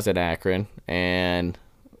was when I was at Akron, and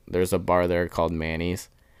there's a bar there called Manny's,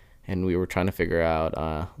 and we were trying to figure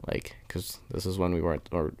out because this is when we weren't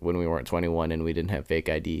 21 and we didn't have fake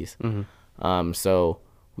IDs. Mm-hmm. So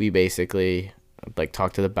we basically like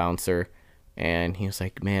talked to the bouncer, and he was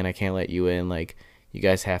like, "Man, I can't let you in. Like, you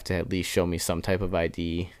guys have to at least show me some type of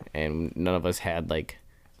ID." And none of us had like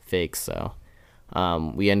fakes, so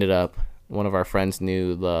we ended up. One of our friends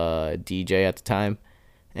knew the DJ at the time,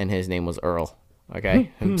 and his name was Earl.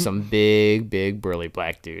 Okay, some big burly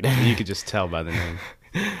black dude. You could just tell by the name.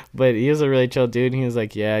 But he was a really chill dude. And he was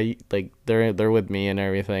like, "Yeah, like they're with me and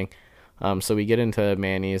everything." So we get into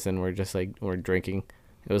Manny's and we're drinking.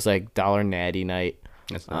 It was like Dollar Natty night.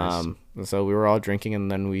 That's nice. So we were all drinking,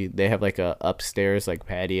 and then they have like a upstairs like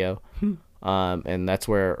patio, and that's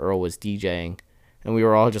where Earl was DJing, and we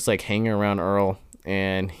were all just like hanging around Earl,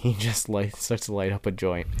 and he just starts to light up a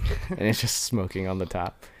joint, and it's just smoking on the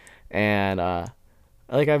top, and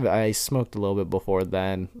I smoked a little bit before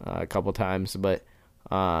then, a couple times, but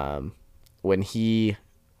when we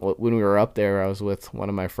were up there, I was with one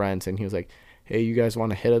of my friends, and he was like, "Hey, you guys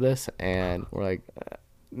want a hit of this?" And we're like,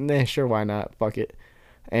 "Nah, sure, why not? Fuck it."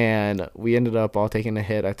 And we ended up all taking a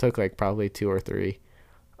hit. I took like probably 2 or 3,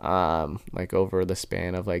 like over the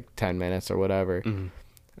span of like 10 minutes or whatever. Mm-hmm.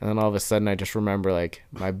 And then all of a sudden, I just remember like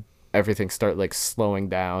everything start like slowing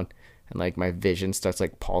down, and like my vision starts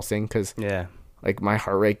like pulsing, because Yeah. like my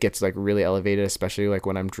heart rate gets like really elevated, especially like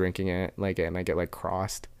when I'm drinking it, like, and I get like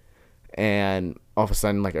crossed. And all of a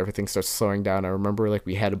sudden, like everything starts slowing down. I remember like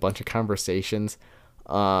we had a bunch of conversations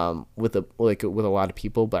with a lot of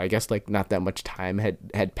people, but I guess like not that much time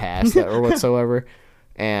had passed or whatsoever.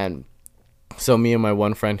 And so me and my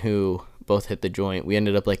one friend who both hit the joint, we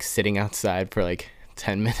ended up like sitting outside for like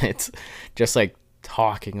 10 minutes just like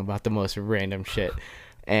talking about the most random shit.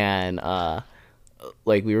 And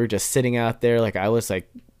like we were just sitting out there, like I was like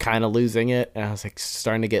kind of losing it, and I was like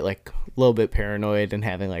starting to get like a little bit paranoid and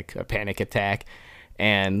having like a panic attack.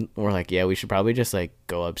 And we're like, yeah, we should probably just like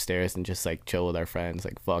go upstairs and just like chill with our friends,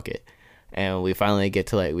 like fuck it. And we finally get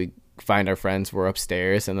to like, we find our friends, we're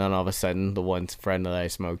upstairs, and then all of a sudden the one friend that I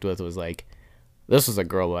smoked with was like, this was a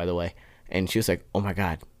girl, by the way, and she was like, oh my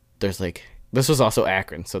god, there's like, this was also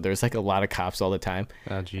Akron, so there's like a lot of cops all the time.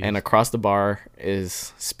 Oh, geez. And across the bar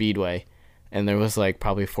is Speedway, and there was like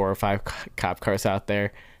probably 4 or 5 cop cars out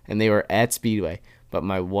there, and they were at Speedway, but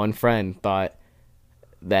my one friend thought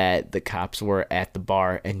that the cops were at the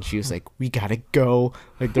bar, and she was like, we gotta go,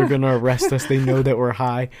 like they're gonna arrest us, they know that we're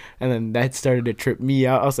high. And then that started to trip me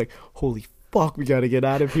out. I was like, holy fuck, we gotta get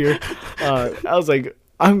out of here. I was like,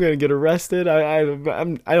 I'm gonna get arrested. I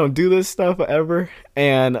don't do this stuff ever.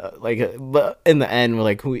 And like, but in the end, we're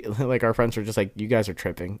like, our friends were just like, you guys are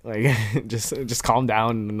tripping, like just calm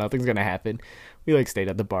down, nothing's gonna happen. We like stayed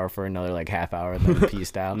at the bar for another like half hour and then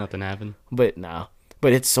peaced out. Nothing happened. But no.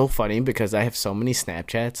 But it's so funny because I have so many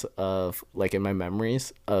Snapchats of like in my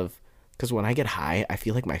memories of, because when I get high, I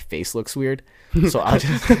feel like my face looks weird. So I'll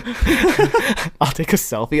just I'll take a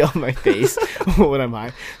selfie of my face when I'm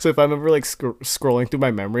high. So if I'm ever like scrolling through my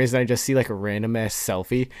memories and I just see like a random ass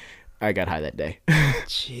selfie, I got high that day.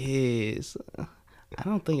 Jeez. I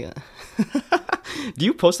don't think. Do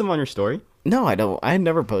you post them on your story? No, I don't. I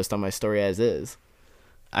never post on my story as is.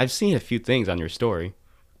 I've seen a few things on your story.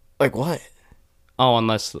 Like what? Oh,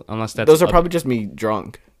 unless that's those are probably just me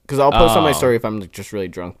drunk. Because I'll post on my Oh. story if I'm like, just really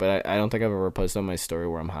drunk, but I don't think I've ever posted on my story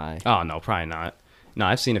where I'm high. Oh no, probably not. No,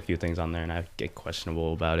 I've seen a few things on there and I get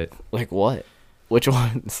questionable about it. Like what? Which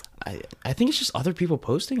ones? I think it's just other people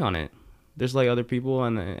posting on it. There's like other people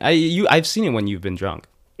and I've seen it when you've been drunk.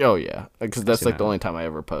 Oh yeah, because that's seen like the that. only time I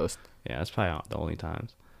ever post. Yeah, that's probably the only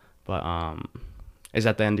times. But is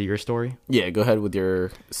that the end of your story? Yeah, go ahead with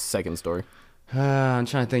your second story. I'm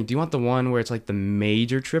trying to think. Do you want the one where it's like the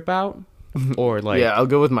major trip out, or like? Yeah, I'll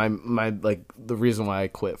go with my like the reason why I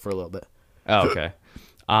quit for a little bit. Oh, okay.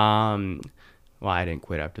 Well, I didn't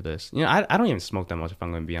quit after this. You know, I don't even smoke that much if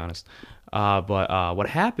I'm going to be honest. But what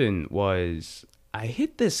happened was I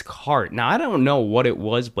hit this cart. Now I don't know what it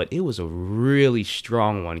was, but it was a really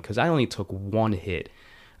strong one because I only took one hit.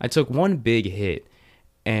 I took one big hit,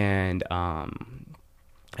 and I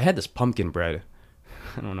had this pumpkin bread.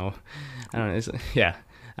 I don't know. Yeah,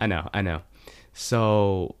 I know.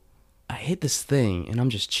 So I hit this thing and I'm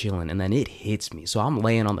just chilling, and then it hits me. So I'm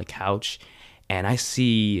laying on the couch and I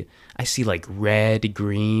see like red,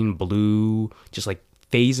 green, blue, just like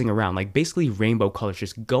phasing around, like basically rainbow colors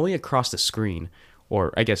just going across the screen,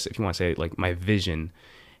 or I guess if you want to say like my vision.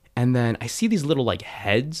 And then I see these little like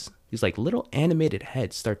heads, these like little animated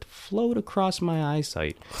heads start to float across my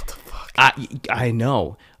eyesight. What the fuck? I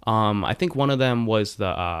know. I think one of them was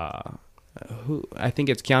the who I think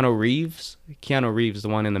it's Keanu Reeves. Keanu Reeves, the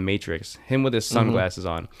one in the Matrix. Him with his sunglasses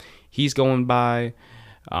on. He's going by.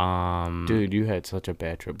 Dude, you had such a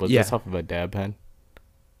bad trip. Was Yeah. this off of a dab pen?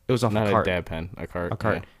 It was off Not a a cart. dab pen, a cart. A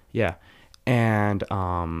cart. Yeah. And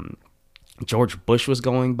George Bush was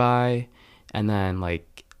going by, and then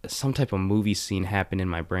like some type of movie scene happened in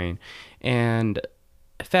my brain. And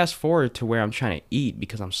fast forward to where I'm trying to eat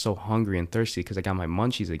because I'm so hungry and thirsty because I got my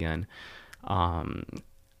munchies again. I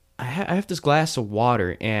have this glass of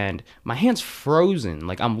water and my hand's frozen.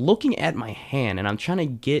 Like I'm looking at my hand and I'm trying to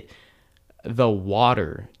get the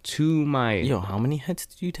water to my Yo, how many hits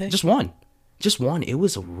did you take? just one. Just one. It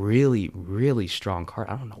was a really, really strong cart.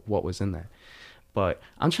 I don't know what was in that. But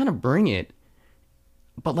I'm trying to bring it.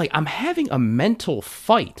 But like I'm having a mental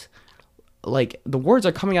fight. Like the words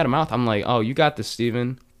are coming out of my mouth. I'm like, oh, you got this,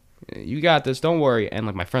 Steven. You got this. Don't worry. And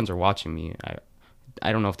like my friends are watching me.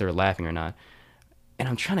 I don't know if they're laughing or not. And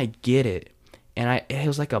I'm trying to get it. And it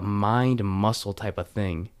was like a mind muscle type of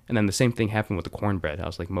thing. And then the same thing happened with the cornbread. I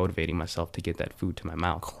was like motivating myself to get that food to my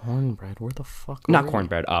mouth. Cornbread? Where the fuck? Not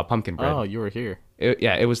cornbread, pumpkin bread. Oh, you were here.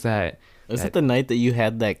 It was that. Is it the night that you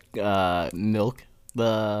had that milk,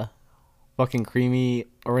 the fucking creamy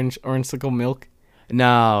orangesicle milk?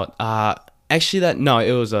 No, actually no,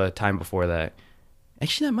 it was a time before that.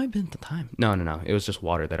 Actually, that might have been the time. No, it was just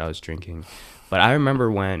water that I was drinking. But I remember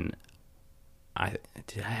when I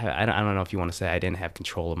don't know if you want to say I didn't have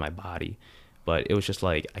control of my body, but it was just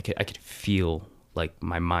like I could feel like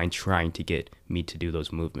my mind trying to get me to do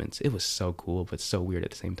those movements. It was so cool, but so weird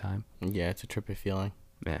at the same time. Yeah, it's a trippy feeling.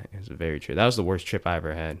 Man, it was a very trip. That was the worst trip I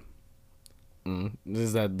ever had.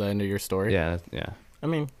 Is that the end of your story? Yeah. I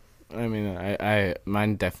mean, I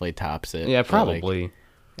mine definitely tops it. Yeah, but, probably.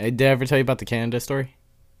 Like, did I ever tell you about the Canada story?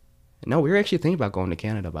 No, we were actually thinking about going to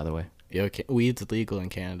Canada, by the way. Yo, weed's legal in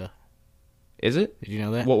Canada. Is it? Did you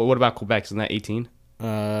know that? What about Quebec? Isn't that 18?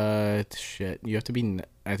 Shit. You have to be.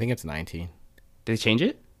 I think it's 19. Did they change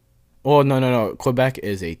it? Oh no. Quebec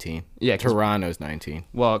is 18. Yeah, Toronto's 19.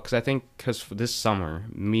 Well, because for this summer,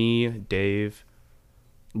 me, Dave.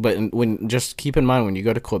 But just keep in mind when you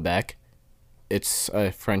go to Quebec, it's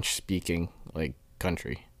a French-speaking like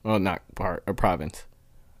country. Well, not a province.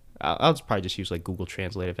 I'll probably just use like Google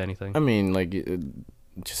Translate if anything. I mean, like,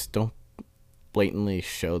 just don't blatantly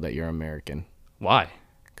show that you're American. Why?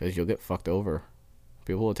 Because you'll get fucked over.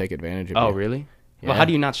 People will take advantage of you. Oh, really? Yeah. Well, how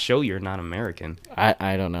do you not show you're not American?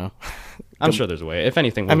 I don't know. I'm sure there's a way. If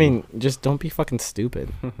anything, I mean, just don't be fucking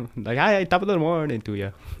stupid. like, hi, top of the morning to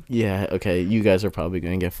you. Yeah, okay. You guys are probably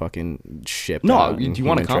going to get fucking shipped No, out do in you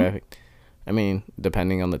want to human come? traffic. I mean,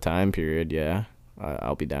 depending on the time period, yeah.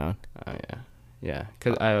 I'll be down. Oh, yeah. Yeah,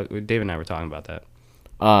 because Dave and I were talking about that.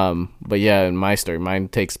 But yeah, my story, mine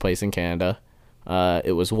takes place in Canada.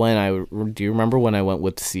 It was when do you remember when I went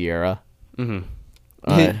with Sierra?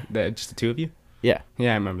 Mm-hmm. Just the two of you? Yeah.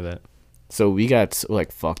 Yeah, I remember that. So we got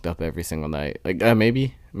like fucked up every single night. Like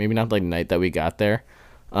maybe not like night that we got there.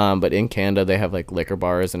 But in Canada they have like liquor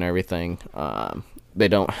bars and everything. They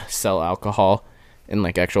don't sell alcohol in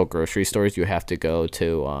like actual grocery stores. You have to go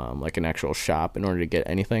to like an actual shop in order to get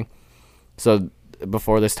anything. So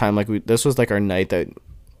before this time, like this was like our night that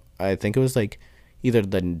I think it was like either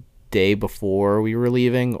the day before we were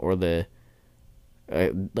leaving or the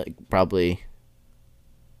like probably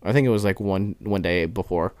I think it was like one day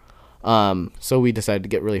before. So we decided to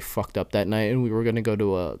get really fucked up that night, and we were gonna go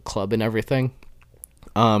to a club and everything.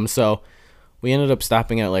 So we ended up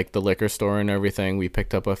stopping at like the liquor store and everything. We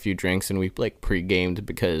picked up a few drinks and we like pre-gamed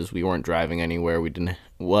because we weren't driving anywhere. We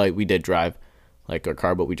we did drive like our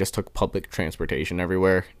car, but we just took public transportation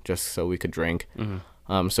everywhere just so we could drink.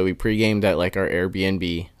 Mm-hmm. So we pre-gamed at like our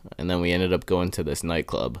Airbnb, and then we ended up going to this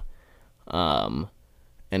nightclub. And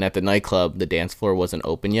at the nightclub, the dance floor wasn't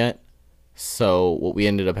open yet. So what we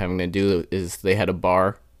ended up having to do is they had a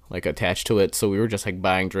bar like attached to it. So we were just like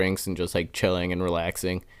buying drinks and just like chilling and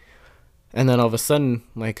relaxing. And then all of a sudden,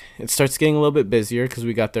 like it starts getting a little bit busier because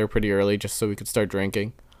we got there pretty early just so we could start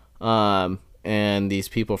drinking. And these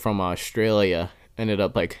people from Australia ended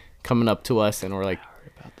up like coming up to us and were like,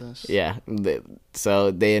 About this. yeah.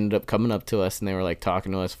 So they ended up coming up to us and they were like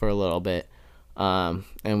talking to us for a little bit.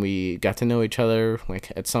 And we got to know each other.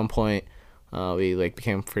 Like at some point, we like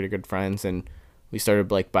became pretty good friends, and we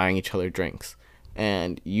started like buying each other drinks.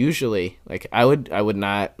 And usually, like I would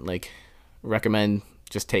not like recommend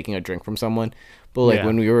just taking a drink from someone, but like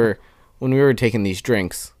when we were taking these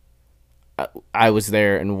drinks, I was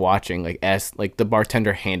there and watching like as like the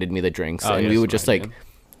bartender handed me the drinks, and we would just like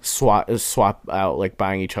swap out like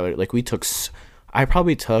buying each other. Like I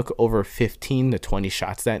probably took over 15 to 20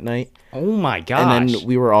 shots that night. Oh my gosh. And then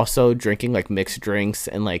we were also drinking like mixed drinks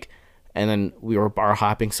and then we were bar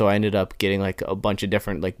hopping. So I ended up getting like a bunch of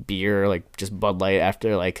different like beer, like just Bud Light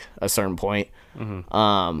after like a certain point.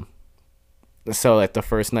 Mm-hmm. So at the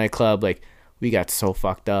first nightclub, like we got so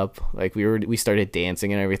fucked up. Like we started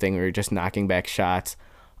dancing and everything. We were just knocking back shots.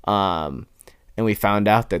 And we found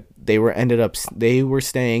out that they were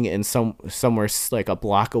staying in somewhere like a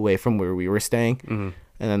block away from where we were staying. Mm-hmm.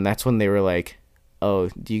 And then that's when they were like, oh,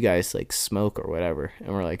 do you guys like smoke or whatever?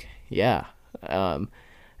 And we're like, yeah. And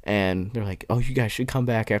and they're like, oh, you guys should come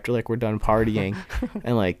back after like we're done partying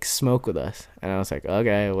and like smoke with us. And I was like,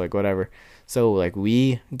 okay, like whatever. So like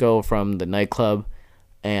we go from the nightclub,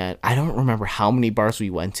 and I don't remember how many bars we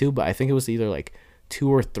went to, but I think it was either like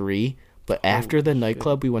 2 or 3. But after the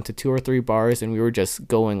nightclub, we went to 2 or 3 bars, and we were just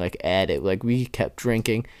going like at it. Like we kept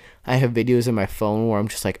drinking. I have videos in my phone where I'm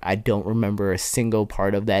just like, I don't remember a single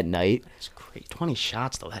part of that night. That's great. 20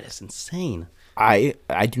 shots though. That is insane.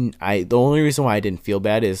 The only reason why I didn't feel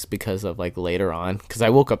bad is because of like later on, because I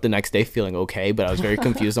woke up the next day feeling okay, but I was very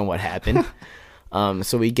confused on what happened.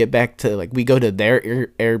 So we get back to like, we go to their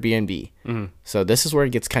Airbnb. Mm-hmm. So this is where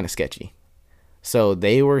it gets kind of sketchy. So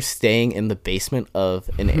they were staying in the basement of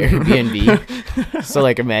an Airbnb. So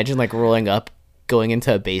like imagine like rolling up, going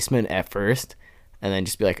into a basement at first, and then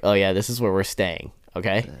just be like, oh yeah, this is where we're staying.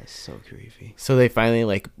 Okay. That's so creepy. So they finally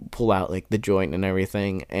like pull out like the joint and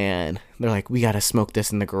everything, and they're like, we gotta smoke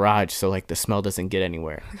this in the garage so like the smell doesn't get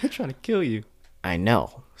anywhere. They're trying to kill you. I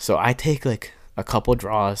know. So I take like a couple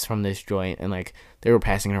draws from this joint, and like they were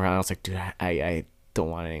passing it around. I was like, dude, I don't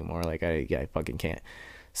want it anymore. Like I fucking can't.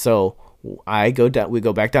 So I go down. We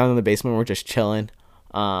go back down in the basement. We're just chilling.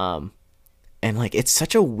 And like it's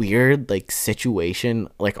such a weird like situation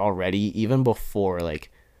like already, even before like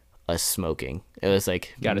us smoking. It was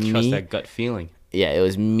like, You gotta trust that gut feeling. yeah, it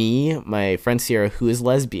was me, my friend Sierra, who is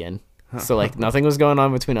lesbian. So like nothing was going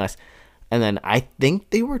on between us. And then I think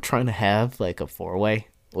they were trying to have like a 4-way,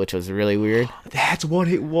 which was really weird. That's what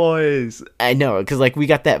it was. I know, because like we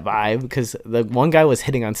got that vibe, because the one guy was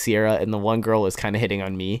hitting on Sierra and the one girl was kind of hitting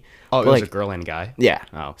on me. Oh, it But, was like, a girl and a guy? yeah.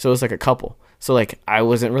 Oh. So it was like a couple. So like I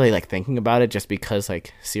wasn't really like thinking about it just because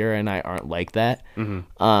like Sierra and I aren't like that.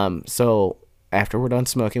 Mm-hmm. So after we're done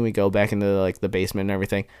smoking, we go back into like the basement and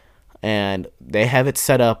everything, and they have it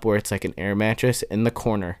set up where it's like an air mattress in the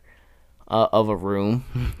corner of a room,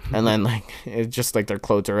 and then like it's just like their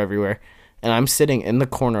clothes are everywhere, and I'm sitting in the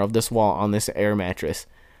corner of this wall on this air mattress,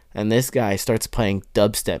 and this guy starts playing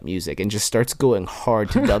dubstep music and just starts going hard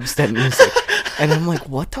to dubstep music. And I'm like,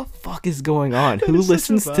 what the fuck is going on? Who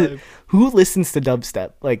listens to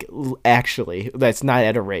dubstep? Like actually, that's not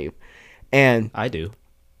at a rave. And I do.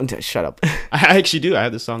 shut up. I actually do. I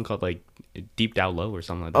have this song called like Deep Down Low or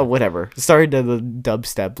something like that. Oh, whatever. Sorry to the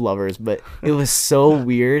dubstep lovers, but it was so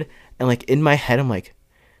weird. And like in my head, I'm like,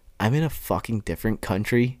 I'm in a fucking different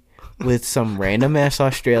country with some random ass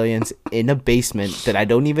Australians in a basement that I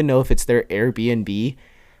don't even know if it's their Airbnb.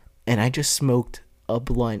 And I just smoked a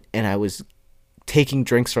blunt and I was taking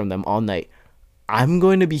drinks from them all night. I'm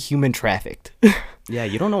going to be human trafficked. Yeah,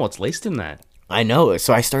 you don't know what's laced in that. I know.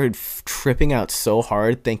 So I started tripping out so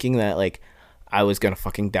hard, thinking that like I was gonna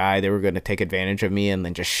fucking die. They were gonna take advantage of me and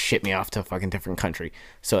then just ship me off to a fucking different country.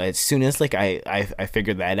 So as soon as like I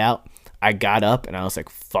figured that out, I got up and I was like,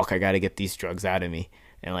 fuck, I gotta get these drugs out of me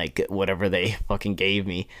and like get whatever they fucking gave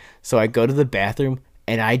me. So I go to the bathroom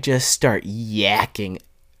and I just start yakking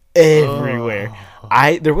everywhere.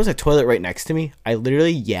 There was a toilet right next to me. I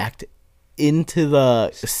literally yacked into the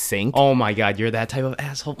sink. Oh my god, you're that type of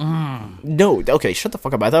asshole. No, okay, shut the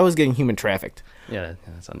fuck up. I thought I was getting human trafficked. Yeah,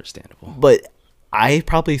 that's understandable. But I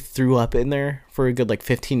probably threw up in there for a good like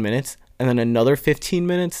 15 minutes, and then another 15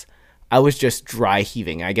 minutes I was just dry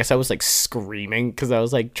heaving. I guess I was like screaming because I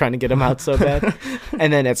was like trying to get him out so bad.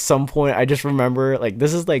 And then at some point I just remember, like,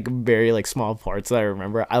 this is like very like small parts that I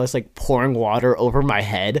remember, I was like pouring water over my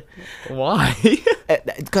head. Why?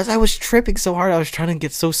 Because I was tripping so hard. I was trying to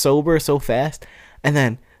get so sober so fast. And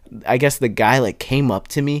then I guess the guy like came up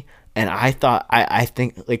to me, and I thought I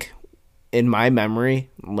think like in my memory,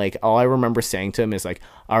 like all I remember saying to him is like,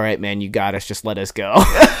 all right, man, you got us, just let us go.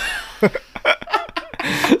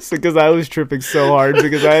 So because I was tripping so hard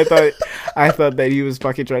because I thought that he was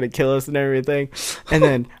fucking trying to kill us and everything. And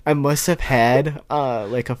then I must have had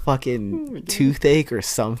like a fucking toothache or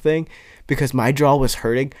something because my jaw was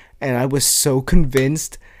hurting, and I was so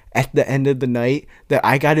convinced at the end of the night that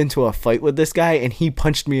I got into a fight with this guy and he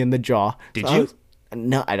punched me in the jaw. Did you?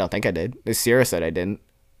 No, I don't think I did. Sierra said I didn't,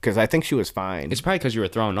 because I think she was fine. It's probably because you were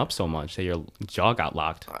throwing up so much that your jaw got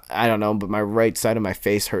locked. I don't know, but my right side of my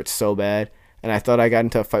face hurt so bad, and I thought I got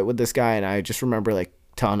into a fight with this guy, and I just remember like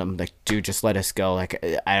telling him like, dude, just let us go.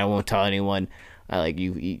 Like I won't tell anyone. Like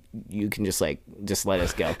you can just let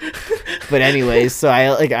us go. But anyways, so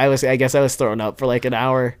I guess I was throwing up for like an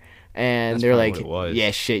hour, and That's they're probably like, what it was.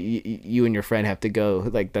 yeah, shit, you and your friend have to go.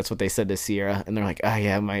 Like that's what they said to Sierra, and they're like, oh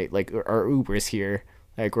yeah, our Uber's here.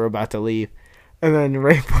 Like we're about to leave. And then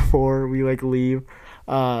right before we like leave,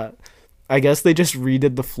 I I guess they just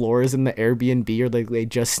redid the floors in the Airbnb, or like they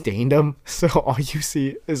just stained them. So all you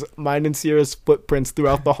see is mine and Sierra's footprints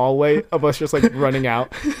throughout the hallway of us just like running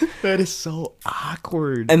out. That is so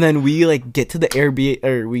awkward. And then we like get to the Airbnb,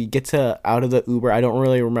 or we get to out of the Uber. I don't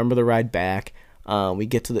really remember the ride back. We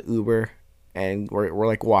get to the Uber and we're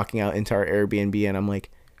like walking out into our Airbnb, and I'm like,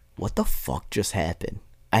 what the fuck just happened?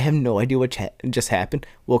 I have no idea what just happened.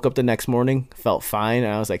 Woke up the next morning, felt fine,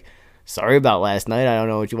 and I was like, sorry about last night. I don't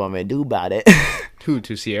know what you want me to do about it. Who,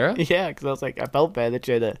 to Sierra? Yeah, because I was like, I felt bad that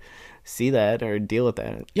you had to see that or deal with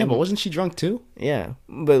that. Yeah, but wasn't she drunk too? Yeah,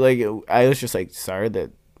 but like I was just like, sorry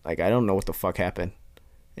that like I don't know what the fuck happened.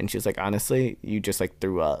 And she was like, honestly, you just like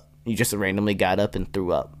threw up. You just randomly got up and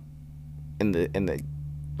threw up in the.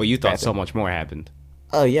 But you thought so bathroom. much more happened.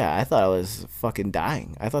 Oh yeah, I thought I was fucking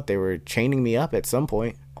dying. I thought they were chaining me up at some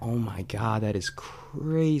point. Oh my god, that is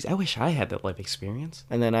crazy. I wish I had that life experience.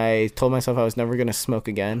 And then I told myself I was never gonna smoke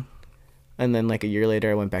again. And then like a year later,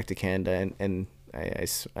 I went back to Canada and I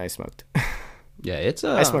smoked. Yeah, it's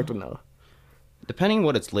I smoked vanilla. Depending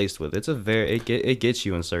what it's laced with, it gets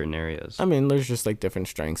you in certain areas. I mean, there's just like different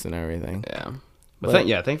strengths and everything. Yeah, but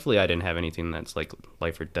thankfully I didn't have anything that's like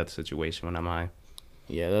life or death situation when I'm high.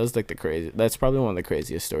 Yeah, that was like that's probably one of the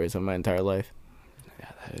craziest stories of my entire life.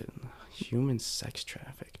 Yeah, human sex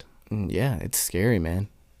trafficked. Yeah, it's scary, man.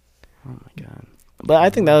 Oh my god. But I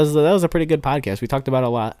think that was a pretty good podcast. We talked about a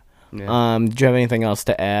lot. Yeah. Do you have anything else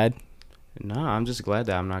to add? No, I'm just glad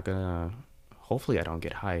that I'm not gonna. Hopefully, I don't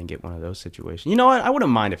get high and get one of those situations. You know what? I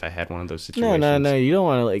wouldn't mind if I had one of those situations. No. You don't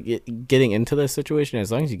want to like getting into this situation.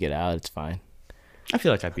 As long as you get out, it's fine. I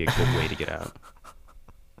feel like that'd be a good way to get out.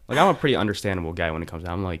 Like, I'm a pretty understandable guy when it comes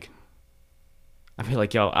to. I'm like, I feel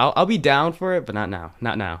like, yo, I'll be down for it, but not now.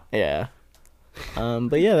 Not now. Yeah.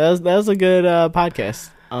 But yeah, that was a good podcast.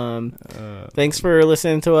 Thanks for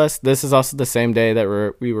listening to us. This is also the same day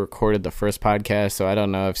that we recorded the first podcast, so I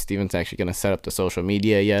don't know if Steven's actually gonna set up the social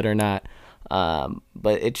media yet or not.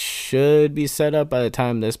 But it should be set up by the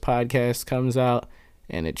time this podcast comes out,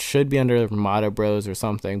 and it should be under Motto Bros or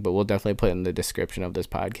something, but we'll definitely put it in the description of this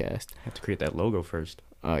podcast. I have to create that logo first.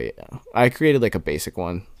 Oh yeah, I created like a basic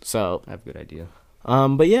one, so I have a good idea.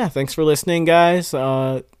 But yeah, thanks for listening, guys.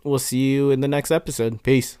 We'll see you in the next episode.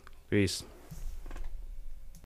 Peace. Peace.